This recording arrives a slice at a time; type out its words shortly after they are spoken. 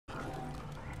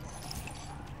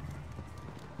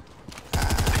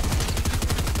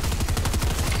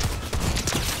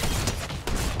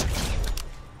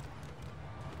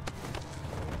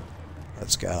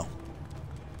go.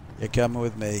 You're coming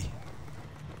with me.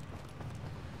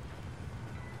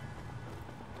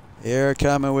 You're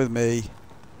coming with me.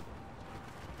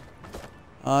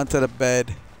 Onto the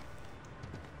bed.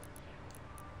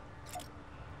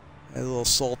 There's a little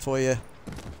salt for you.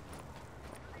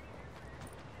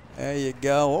 There you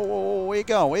go. Oh, where you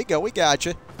going? Where you go? We got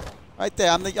you. Right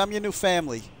there. I'm your new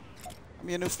family. I'm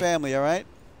your new family, all right?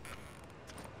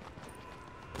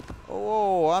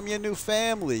 Oh, I'm your new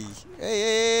family.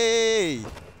 Hey.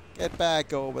 Get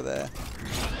back over there.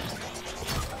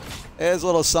 There's a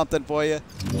little something for you.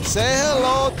 Say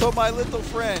hello to my little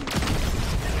friend.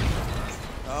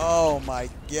 Oh, my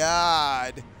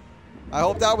God. I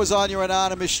hope that was on your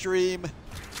anonymous stream.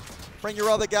 Bring your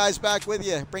other guys back with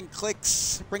you. Bring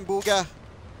Clicks. Bring Booga.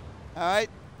 All right?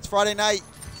 It's Friday night.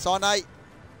 It's all night.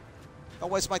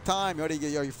 Don't waste my time. Are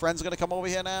your friends going to come over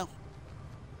here now?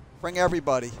 Bring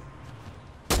everybody.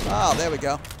 Oh, there we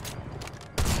go.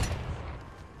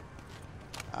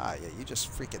 Ah, yeah, you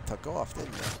just freaking took off,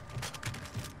 didn't you?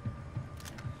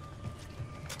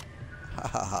 Ha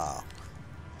ha ha.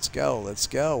 Let's go. Let's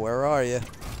go. Where are you?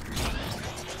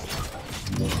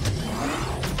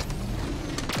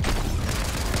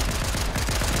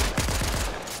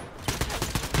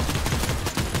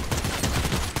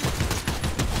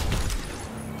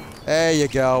 There you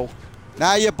go.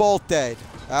 Now you're both dead.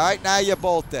 All right, now you're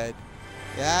both dead.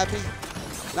 You happy?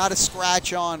 Not a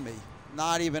scratch on me.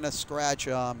 Not even a scratch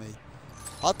on me.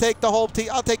 I'll take the whole team.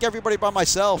 I'll take everybody by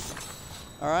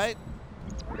myself. All right?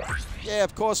 Yeah,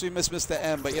 of course we miss Mr.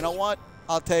 M, but you know what?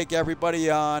 I'll take everybody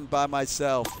on by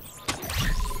myself.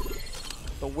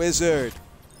 The Wizard.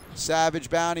 Savage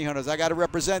Bounty Hunters. I got to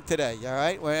represent today, all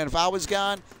right? And if I was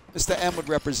gone, Mr. M would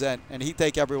represent, and he'd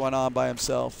take everyone on by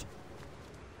himself.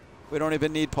 We don't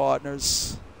even need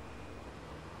partners.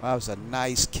 That was a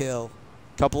nice kill.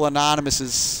 Couple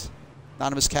anonymous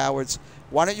cowards.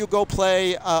 Why don't you go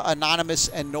play anonymous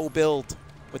and no build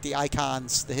with the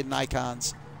icons, the hidden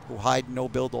icons, who hide no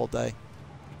build all day.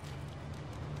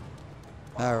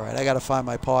 All right, I got to find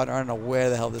my partner. I don't know where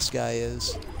the hell this guy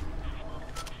is.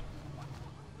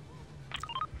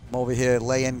 I'm over here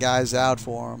laying guys out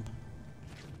for him.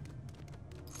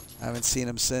 I haven't seen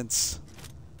him since.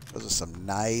 Those are some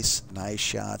nice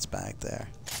shots back there.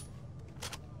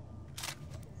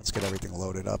 Let's get everything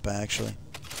loaded up, actually.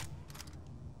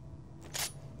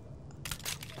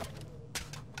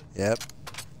 Yep.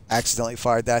 Accidentally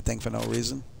fired that thing for no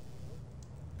reason.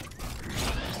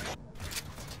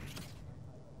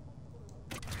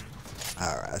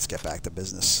 Alright, let's get back to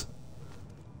business.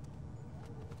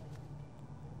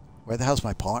 Where the hell's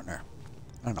my partner?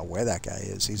 I don't know where that guy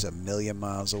is. He's a million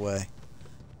miles away.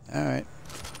 Alright.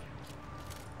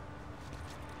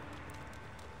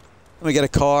 Let me get a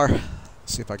car.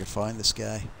 See if I can find this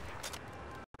guy.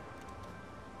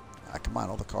 Ah, come on,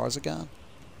 all the cars are gone.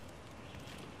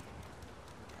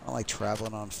 I don't like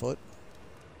traveling on foot.